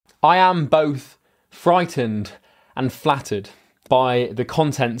I am both frightened and flattered by the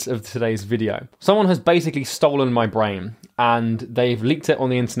contents of today's video. Someone has basically stolen my brain and they've leaked it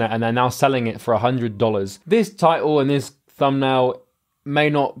on the internet and they're now selling it for $100. This title and this thumbnail may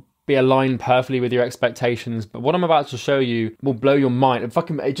not be aligned perfectly with your expectations, but what I'm about to show you will blow your mind.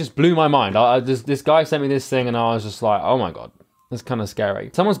 It just blew my mind. This guy sent me this thing and I was just like, oh my God, that's kind of scary.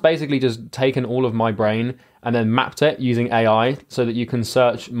 Someone's basically just taken all of my brain and then mapped it using AI so that you can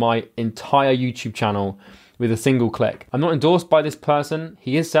search my entire YouTube channel with a single click. I'm not endorsed by this person.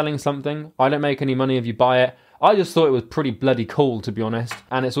 He is selling something. I don't make any money if you buy it. I just thought it was pretty bloody cool, to be honest.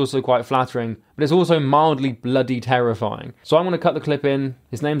 And it's also quite flattering, but it's also mildly bloody terrifying. So I'm going to cut the clip in.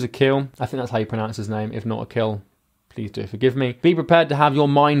 His name's Akil. I think that's how you pronounce his name. If not Akil, please do forgive me. Be prepared to have your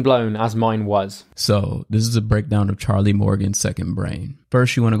mind blown as mine was. So this is a breakdown of Charlie Morgan's second brain.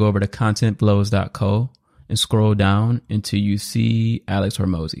 First, you want to go over to contentflows.co and scroll down until you see Alex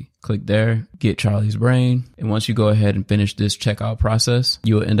Hormozi. Click there, get Charlie's brain. And once you go ahead and finish this checkout process,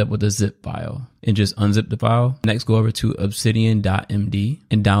 you will end up with a zip file and just unzip the file. Next, go over to obsidian.md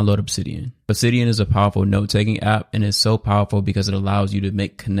and download Obsidian. Obsidian is a powerful note-taking app and it's so powerful because it allows you to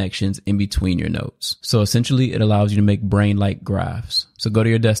make connections in between your notes. So essentially it allows you to make brain-like graphs. So go to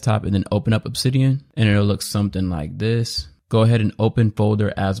your desktop and then open up Obsidian and it'll look something like this. Go ahead and open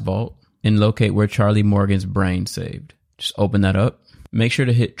folder as Vault and locate where Charlie Morgan's brain saved. Just open that up. Make sure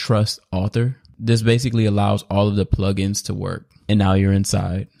to hit Trust Author. This basically allows all of the plugins to work. And now you're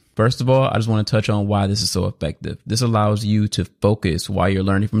inside. First of all, I just want to touch on why this is so effective. This allows you to focus while you're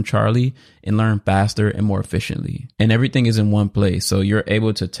learning from Charlie and learn faster and more efficiently. And everything is in one place. So you're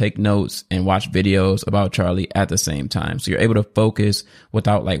able to take notes and watch videos about Charlie at the same time. So you're able to focus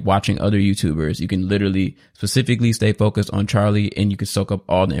without like watching other YouTubers. You can literally specifically stay focused on Charlie and you can soak up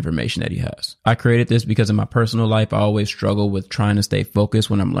all the information that he has. I created this because in my personal life, I always struggle with trying to stay focused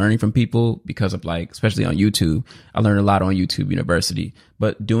when I'm learning from people because of like, especially on YouTube. I learned a lot on YouTube University,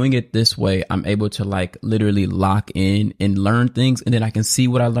 but doing it this way, I'm able to like literally lock in and learn things. And then I can see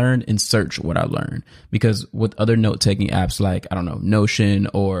what I learned and search what I learned. Because with other note taking apps, like, I don't know, Notion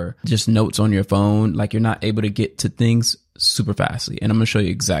or just notes on your phone, like you're not able to get to things super fastly. And I'm going to show you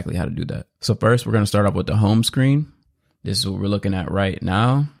exactly how to do that. So first, we're going to start off with the home screen. This is what we're looking at right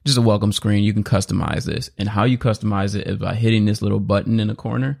now. Just a welcome screen. You can customize this. And how you customize it is by hitting this little button in the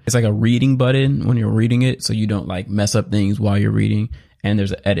corner. It's like a reading button when you're reading it. So you don't like mess up things while you're reading. And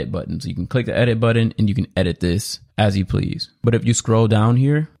there's an edit button. So you can click the edit button and you can edit this as you please. But if you scroll down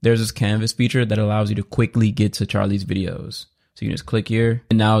here, there's this canvas feature that allows you to quickly get to Charlie's videos. So you can just click here.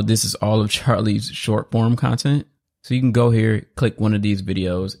 And now this is all of Charlie's short form content. So you can go here, click one of these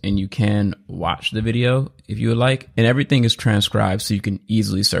videos, and you can watch the video if you would like. And everything is transcribed so you can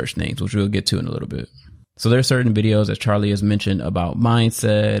easily search things, which we'll get to in a little bit. So there are certain videos that Charlie has mentioned about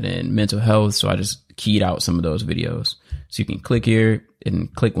mindset and mental health. So I just keyed out some of those videos. So you can click here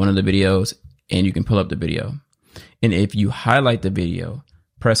and click one of the videos and you can pull up the video. And if you highlight the video,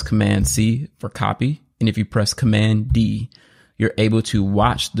 press Command C for copy. And if you press Command D, you're able to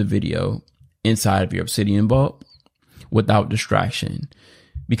watch the video inside of your Obsidian Vault without distraction.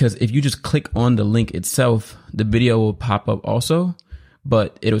 Because if you just click on the link itself, the video will pop up also,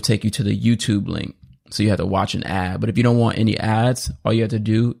 but it'll take you to the YouTube link. So you have to watch an ad. But if you don't want any ads, all you have to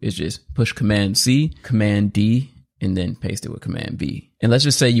do is just push Command C, Command D, and then paste it with Command B. And let's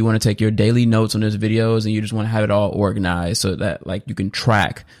just say you want to take your daily notes on those videos and you just want to have it all organized so that like you can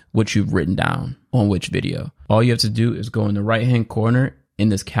track what you've written down on which video. All you have to do is go in the right-hand corner in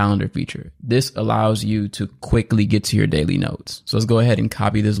this calendar feature. This allows you to quickly get to your daily notes. So let's go ahead and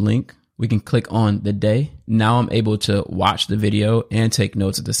copy this link. We can click on the day. Now I'm able to watch the video and take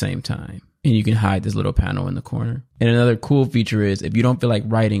notes at the same time. And you can hide this little panel in the corner. And another cool feature is if you don't feel like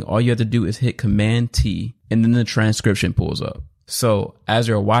writing, all you have to do is hit Command T and then the transcription pulls up. So as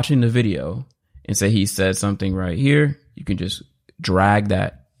you're watching the video and say he said something right here, you can just drag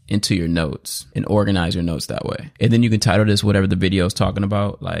that into your notes and organize your notes that way. And then you can title this whatever the video is talking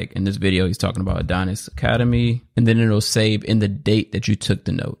about. Like in this video, he's talking about Adonis Academy, and then it'll save in the date that you took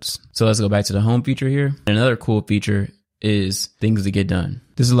the notes. So let's go back to the home feature here. Another cool feature is things to get done.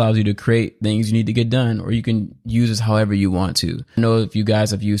 This allows you to create things you need to get done, or you can use this however you want to. I know if you guys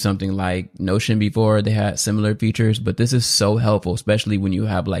have used something like Notion before, they had similar features, but this is so helpful, especially when you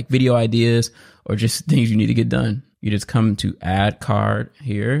have like video ideas or just things you need to get done. You just come to add card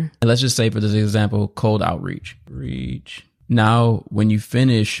here. And let's just say for this example, cold outreach. Now, when you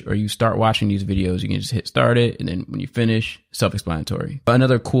finish or you start watching these videos, you can just hit start it. And then when you finish, self-explanatory.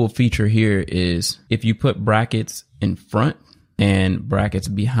 Another cool feature here is if you put brackets in front and brackets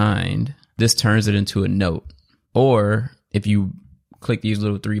behind, this turns it into a note. Or if you click these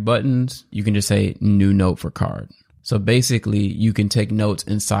little 3 buttons. You can just say new note for card. So basically, you can take notes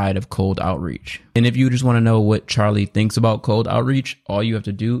inside of cold outreach. And if you just want to know what Charlie thinks about cold outreach, all you have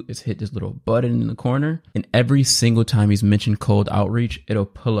to do is hit this little button in the corner. And every single time he's mentioned cold outreach, it'll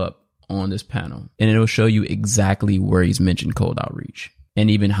pull up on this panel. And it'll show you exactly where he's mentioned cold outreach, and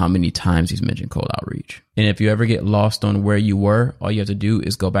even how many times he's mentioned cold outreach. And if you ever get lost on where you were, all you have to do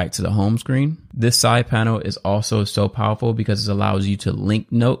is go back to the home screen. This side panel is also so powerful because it allows you to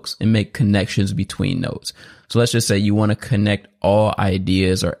link notes and make connections between notes. So let's just say you want to connect all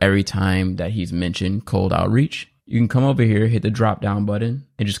ideas or every time that he's mentioned cold outreach. You can come over here, hit the drop down button,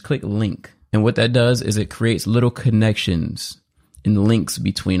 and just click link. And what that does is it creates little connections and links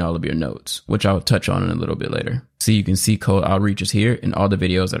between all of your notes, which I'll touch on in a little bit later. So you can see cold outreach is here, and all the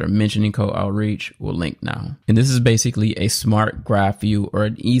videos that are mentioning cold outreach will link now. And this is basically a smart graph view, or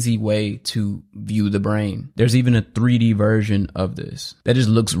an easy way to view the brain. There's even a 3D version of this that just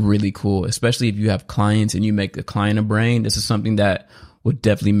looks really cool, especially if you have clients and you make the client a brain. This is something that would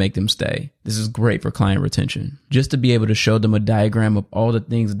definitely make them stay. This is great for client retention, just to be able to show them a diagram of all the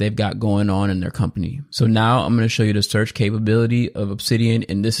things that they've got going on in their company. So now I'm going to show you the search capability of Obsidian,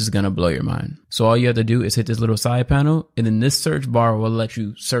 and this is going to blow your mind. So all you have to do is hit this little side panel, and then this search bar will let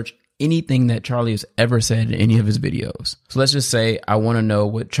you search anything that Charlie has ever said in any of his videos. So let's just say I want to know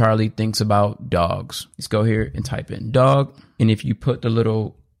what Charlie thinks about dogs. Let's go here and type in dog. And if you put the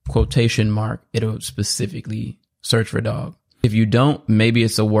little quotation mark, it'll specifically search for dog. If you don't, maybe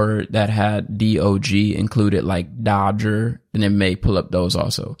it's a word that had DOG included, like Dodger, then it may pull up those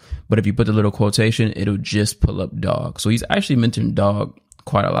also. But if you put the little quotation, it'll just pull up dog. So he's actually mentioned dog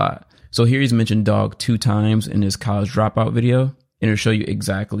quite a lot. So here he's mentioned dog 2 times in his college dropout video, and it'll show you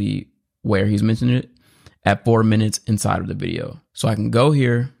exactly where he's mentioned it at 4 minutes inside of the video. So I can go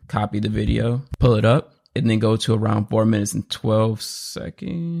here, copy the video, pull it up, and then go to around 4 minutes and 12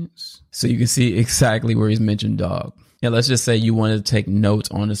 seconds. So you can see exactly where he's mentioned dog. Yeah, let's just say you want to take notes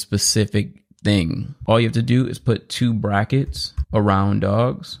on a specific thing. All you have to do is put 2 brackets around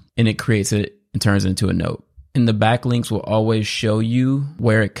dogs, and it creates it and turns it into a note. And the backlinks will always show you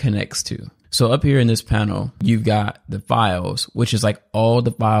where it connects to. So up here in this panel, you've got the files, which is like all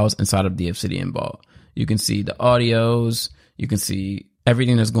the files inside of the Obsidian Vault. You can see the audios, you can see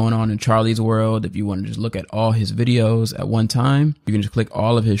everything that's going on in Charlie's world. If you want to just look at all his videos at one time, you can just click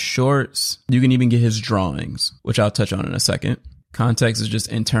all of his shorts. You can even get his drawings, which I'll touch on in a second. Context is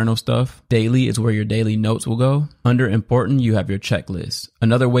just internal stuff. Daily is where your daily notes will go. Under important, you have your checklist.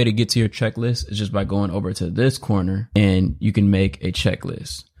 Another way to get to your checklist is just by going over to this corner, and you can make a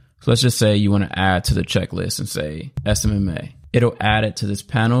checklist. So let's just say you want to add to the checklist and say SMMA. It'll add it to this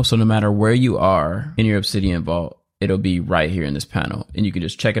panel. So no matter where you are in your Obsidian Vault, it'll be right here in this panel, and you can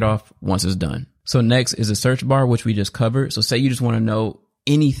just check it off once it's done. So next is a search bar, which we just covered. So say you just want to know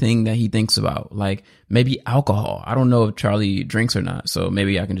anything that he thinks about, like maybe alcohol. I don't know if Charlie drinks or not, so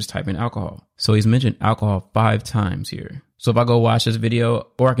maybe I can just type in alcohol. So he's mentioned alcohol 5 times here. So if I go watch this video,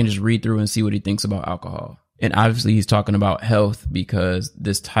 or I can just read through and see what he thinks about alcohol. And obviously he's talking about health because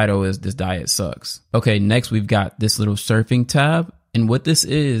this title is This Diet Sucks. Okay, next we've got this little surfing tab. And what this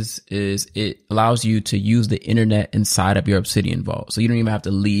is it allows you to use the internet inside of your Obsidian Vault. So you don't even have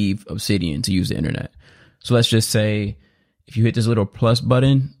to leave Obsidian to use the internet. So let's just say if you hit this little plus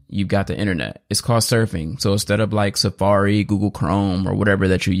button, you've got the internet. It's called surfing. So instead of like Safari, Google Chrome, or whatever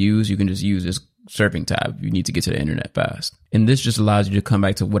that you use, you can just use this surfing tab if you need to get to the internet fast. And this just allows you to come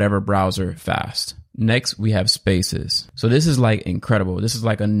back to whatever browser fast. Next, we have spaces. So this is like incredible. This is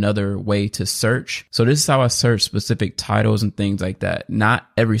like another way to search. So this is how I search specific titles and things like that. Not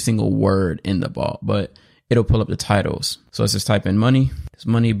every single word in the vault, but it'll pull up the titles. So let's just type in money. It's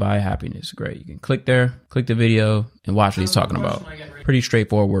money by happiness. Great. You can click there, click the video, and watch what he's talking about. Pretty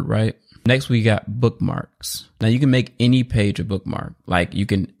straightforward, right? Next, we got bookmarks. Now you can make any page a bookmark. Like you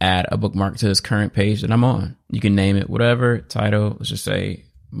can add a bookmark to this current page that I'm on. You can name it whatever, title, let's just say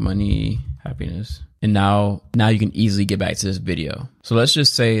money, happiness. And now you can easily get back to this video. So let's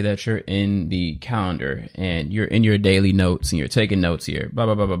just say that you're in the calendar and you're in your daily notes and you're taking notes here, blah,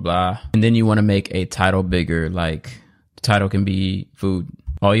 blah, blah, blah, blah. And then you want to make a title bigger, like the title can be food.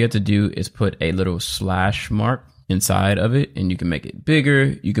 All you have to do is put a little slash mark inside of it, and you can make it bigger.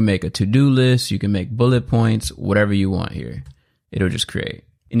 You can make a to-do list. You can make bullet points, whatever you want here. It'll just create.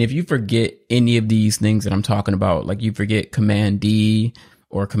 And if you forget any of these things that I'm talking about, like you forget Command D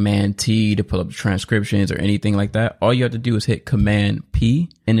or Command T to pull up the transcriptions or anything like that, all you have to do is hit Command P,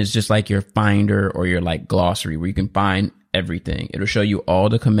 and it's just like your Finder or your like glossary where you can find everything. It'll show you all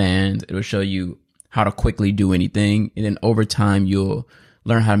the commands. It'll show you how to quickly do anything. And then over time, you'll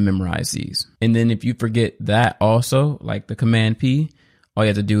learn how to memorize these. And then if you forget that also, like the Command P, all you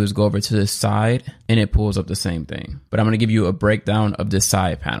have to do is go over to the side and it pulls up the same thing. But I'm going to give you a breakdown of this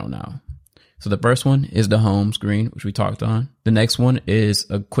side panel now. So the first one is the home screen, which we talked on. The next one is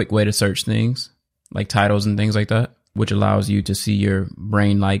a quick way to search things like titles and things like that, which allows you to see your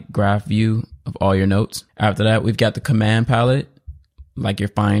brain-like graph view of all your notes. After that, we've got the command palette, like your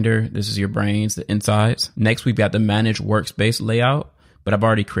Finder. This is your brains, the insides. Next, we've got the manage workspace layout, but I've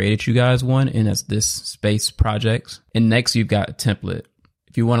already created you guys one, and that's this space projects. And next, you've got a template.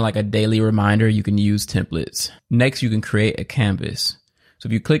 If you want like a daily reminder, you can use templates. Next, you can create a canvas. So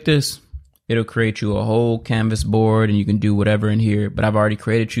if you click this, it'll create you a whole canvas board and you can do whatever in here. But I've already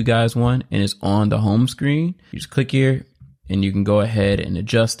created you guys one and it's on the home screen. You just click here and you can go ahead and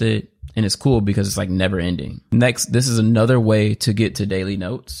adjust it. And it's cool because it's like never ending. Next, this is another way to get to daily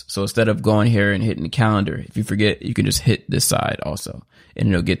notes. So instead of going here and hitting the calendar, if you forget, you can just hit this side also and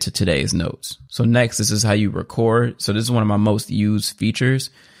it'll get to today's notes. So next, this is how you record. So this is one of my most used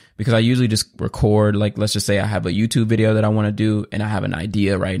features because I usually just record, like, let's just say I have a YouTube video that I want to do and I have an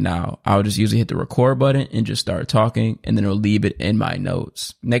idea right now. I'll just usually hit the record button and just start talking and then it'll leave it in my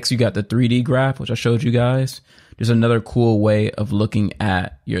notes. Next, you got the 3D graph, which I showed you guys. There's another cool way of looking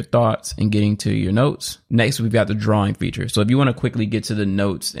at your thoughts and getting to your notes. Next, we've got the drawing feature. So if you want to quickly get to the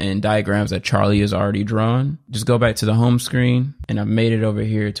notes and diagrams that Charlie has already drawn, just go back to the home screen and I've made it over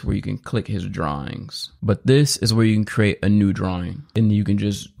here to where you can click his drawings. But this is where you can create a new drawing and you can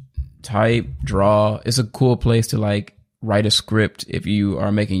just type, draw. It's a cool place to like write a script if you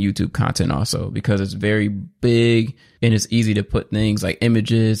are making YouTube content also because it's very big and it's easy to put things like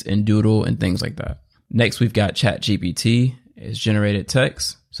images and doodle and things like that. Next, we've got ChatGPT. It's generated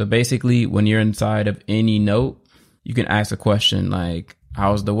text. So basically, when you're inside of any note, you can ask a question like,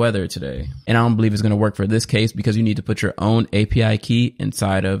 how's the weather today? And I don't believe it's going to work for this case because you need to put your own API key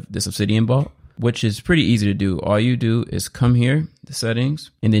inside of this Obsidian Vault, which is pretty easy to do. All you do is come here, the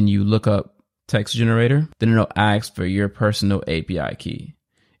settings, and then you look up text generator. Then it'll ask for your personal API key.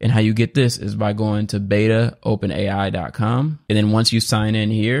 And how you get this is by going to betaopenai.com. And then once you sign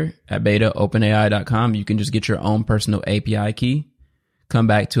in here at betaopenai.com, you can just get your own personal API key, come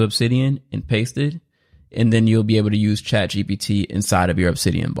back to Obsidian and paste it. And then you'll be able to use ChatGPT inside of your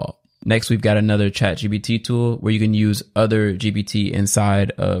Obsidian Vault. Next, we've got another ChatGPT tool where you can use other GPT inside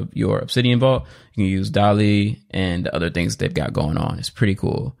of your Obsidian Vault. You can use DALL-E and other things they've got going on. It's pretty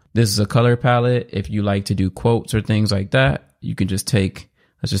cool. This is a color palette. If you like to do quotes or things like that, you can just take,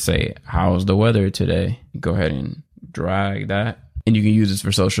 let's just say, how's the weather today? Go ahead and drag that. And you can use this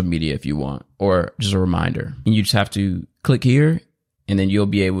for social media if you want, or just a reminder. And you just have to click here and then you'll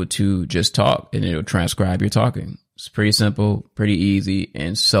be able to just talk and it'll transcribe your talking. It's pretty simple, pretty easy,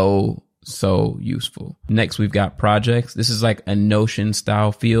 and so useful. Next, we've got projects. This is like a Notion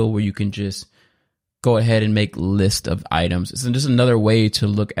style feel where you can just go ahead and make list of items. It's just another way to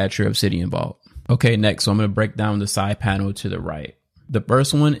look at your Obsidian Vault. Okay, next, so I'm going to break down the side panel to the right. The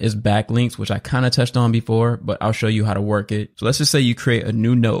first one is backlinks, which I kind of touched on before, but I'll show you how to work it. So let's just say you create a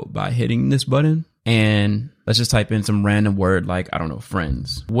new note by hitting this button and let's just type in some random word like, I don't know,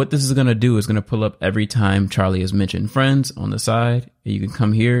 friends. What this is going to do is going to pull up every time Charlie has mentioned friends on the side. And you can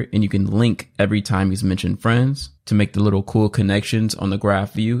come here and you can link every time he's mentioned friends to make the little cool connections on the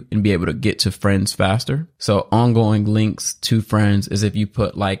graph view and be able to get to friends faster. So ongoing links to friends is if you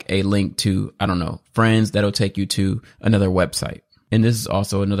put like a link to, I don't know, friends that'll take you to another website. And this is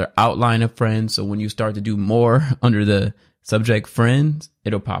also another outline of friends. So when you start to do more under the subject friends,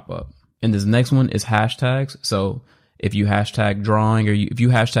 it'll pop up. And this next one is hashtags. So if you hashtag drawing or if you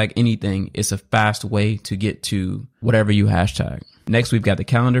hashtag anything, it's a fast way to get to whatever you hashtag. Next, we've got the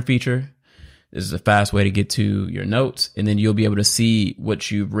calendar feature. This is a fast way to get to your notes. And then you'll be able to see what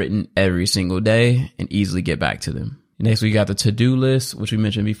you've written every single day and easily get back to them. Next, we got the to-do list, which we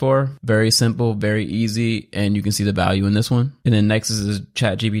mentioned before. Very simple, very easy, and you can see the value in this one. And then next is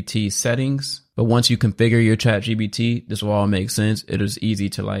ChatGPT settings. But once you configure your ChatGPT, this will all make sense. It is easy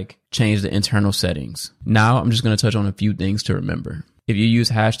to like change the internal settings. Now, I'm just going to touch on a few things to remember. If you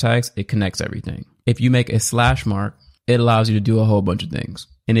use hashtags, it connects everything. If you make a slash mark, it allows you to do a whole bunch of things.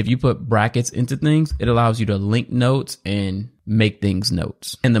 And if you put brackets into things, it allows you to link notes and make things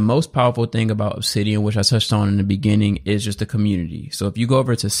notes. And the most powerful thing about Obsidian, which I touched on in the beginning, is just the community. So if you go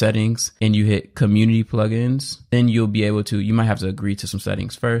over to settings and you hit community plugins, then you'll be able to, you might have to agree to some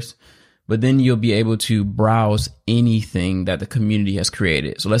settings first, But then you'll be able to browse anything that the community has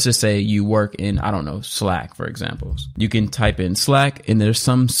created. So let's just say you work in, I don't know, Slack, for example. You can type in Slack and there's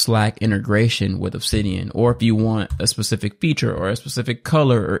some Slack integration with Obsidian. Or if you want a specific feature or a specific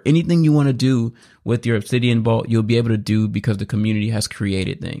color or anything you want to do with your Obsidian Vault, you'll be able to do because the community has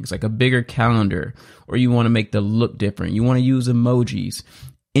created things like a bigger calendar, or you want to make the look different. You want to use emojis.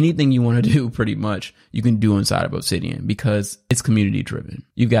 Anything you want to do, pretty much, you can do inside of Obsidian because it's community driven.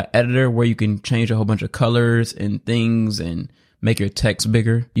 You've got editor where you can change a whole bunch of colors and things and make your text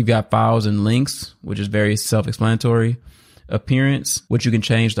bigger. You've got files and links, which is very self-explanatory. Appearance, which you can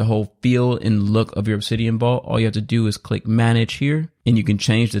change the whole feel and look of your Obsidian Vault. All you have to do is click manage here and you can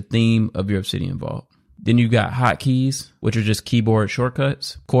change the theme of your Obsidian Vault. Then you've got hotkeys, which are just keyboard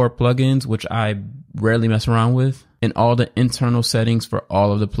shortcuts, core plugins, which I rarely mess around with, and all the internal settings for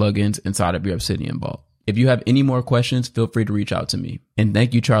all of the plugins inside of your Obsidian Vault. If you have any more questions, feel free to reach out to me. And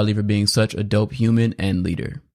thank you, Charlie, for being such a dope human and leader.